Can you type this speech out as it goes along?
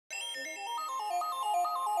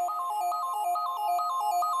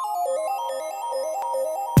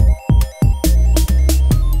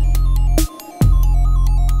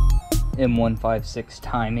M156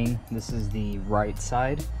 Timing. This is the right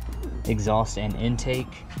side, exhaust and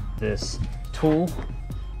intake. This tool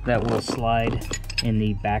that will slide in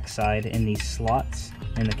the back side in these slots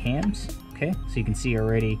in the cams. Okay, so you can see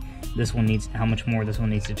already this one needs, how much more this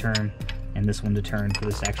one needs to turn and this one to turn for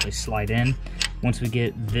this to actually slide in. Once we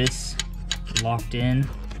get this locked in,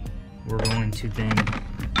 we're going to then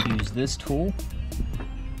use this tool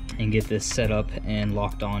and get this set up and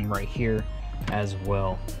locked on right here as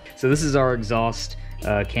well. So this is our exhaust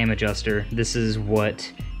cam adjuster. This is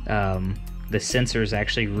what the sensors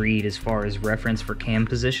actually read as far as reference for cam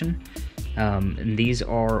position. And these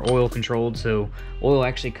are oil controlled, so oil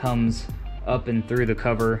actually comes up and through the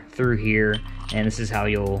cover through here, and this is how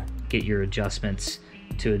you'll get your adjustments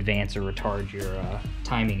to advance or retard your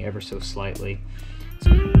timing ever so slightly.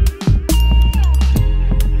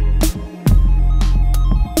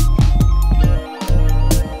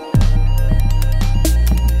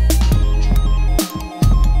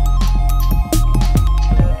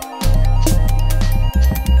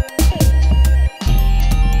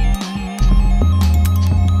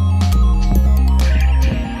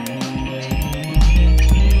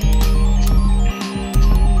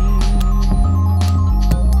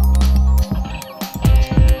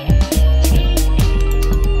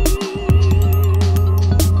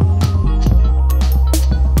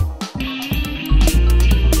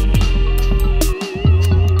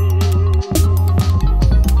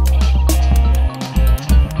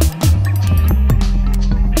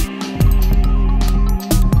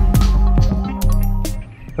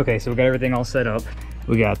 Okay, so we got everything all set up.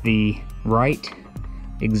 We got the right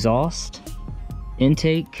exhaust,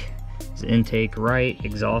 intake, right,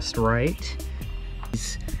 exhaust right.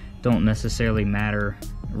 These don't necessarily matter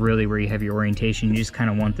really where you have your orientation. You just kind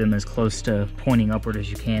of want them as close to pointing upward as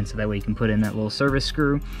you can, so that way you can put in that little service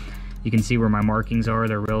screw. You can see where my markings are.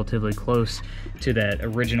 They're relatively close to that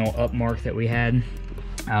original up mark that we had.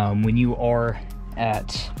 When you are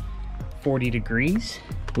at 40 degrees,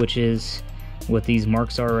 which is what these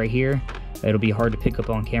marks are right here, it'll be hard to pick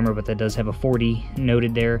up on camera, but that does have a 40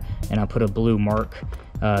 noted there, and I'll put a blue mark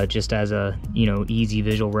just as a, you know, easy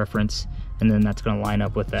visual reference, and then that's going to line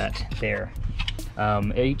up with that there.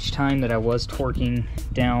 Each time that I was torquing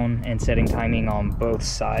down and setting timing on both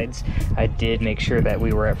sides, I did make sure that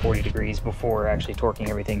we were at 40 degrees before actually torquing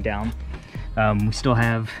everything down. We still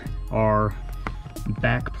have our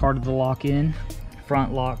back part of the lock in,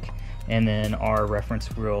 front lock, and then our reference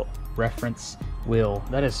wheel,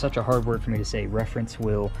 that is such a hard word for me to say, reference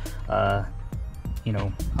wheel, you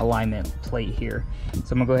know, alignment plate here. So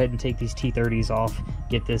I'm gonna go ahead and take these T30s off,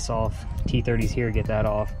 get this off, T30s here, get that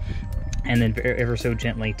off, and then ever so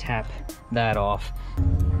gently tap that off.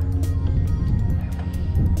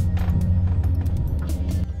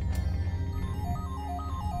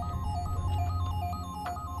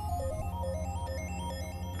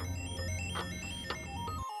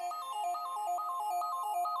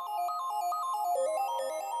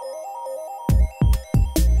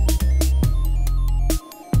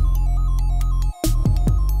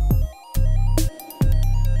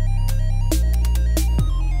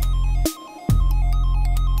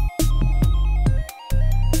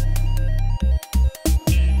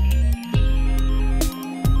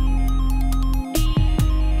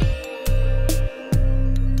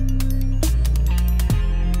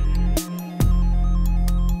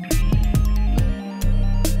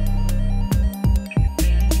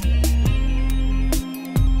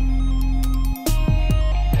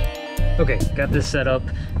 Okay, got this set up.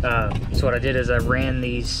 So what I did is I ran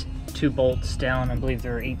these two bolts down. I believe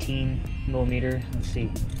they're 18 millimeter. Let's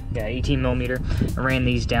see. Yeah, 18 millimeter. I ran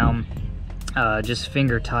these down just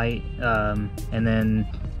finger tight. And then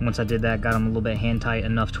once I did that, got them a little bit hand tight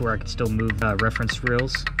enough to where I could still move reference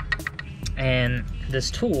reels. And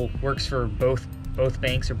this tool works for both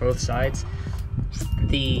banks or both sides.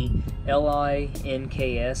 The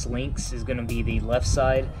LINKS links is going to be the left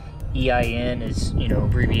side. EIN is, you know,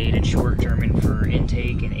 abbreviated short German for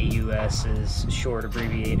intake, and AUS is short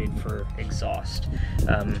abbreviated for exhaust.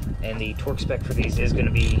 And the torque spec for these is going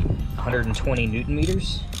to be 120 Newton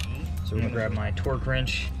meters. So we're going to grab my torque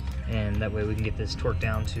wrench, and that way we can get this torque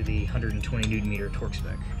down to the 120 Newton meter torque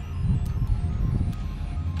spec.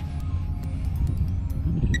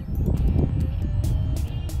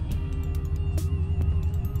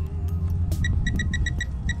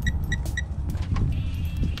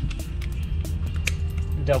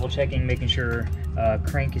 Double checking, making sure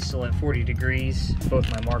crank is still at 40 degrees. Both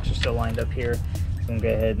my marks are still lined up here. So I'm gonna go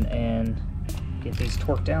ahead and get these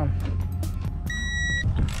torqued down.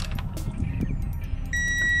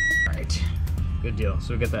 All right. good deal.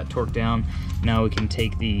 So we got that torqued down. Now we can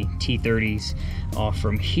take the T30s off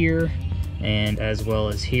from here and as well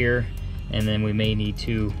as here, and then we may need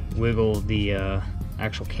to wiggle the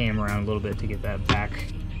actual cam around a little bit to get that back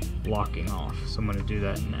locking off. So I'm going to do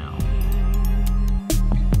that now.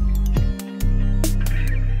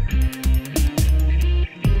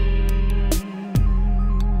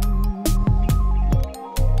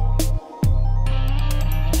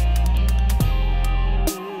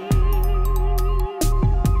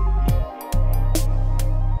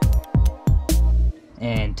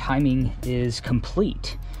 And timing is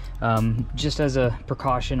complete. Just as a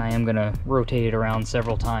precaution, I am gonna rotate it around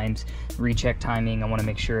several times, recheck timing. I wanna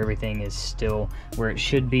make sure everything is still where it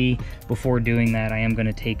should be. Before doing that, I am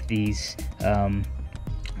gonna take these, I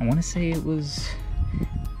wanna say it was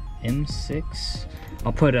M6.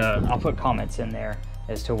 I'll put comments in there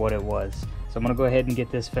as to what it was. So I'm gonna go ahead and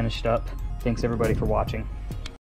get this finished up. Thanks everybody for watching.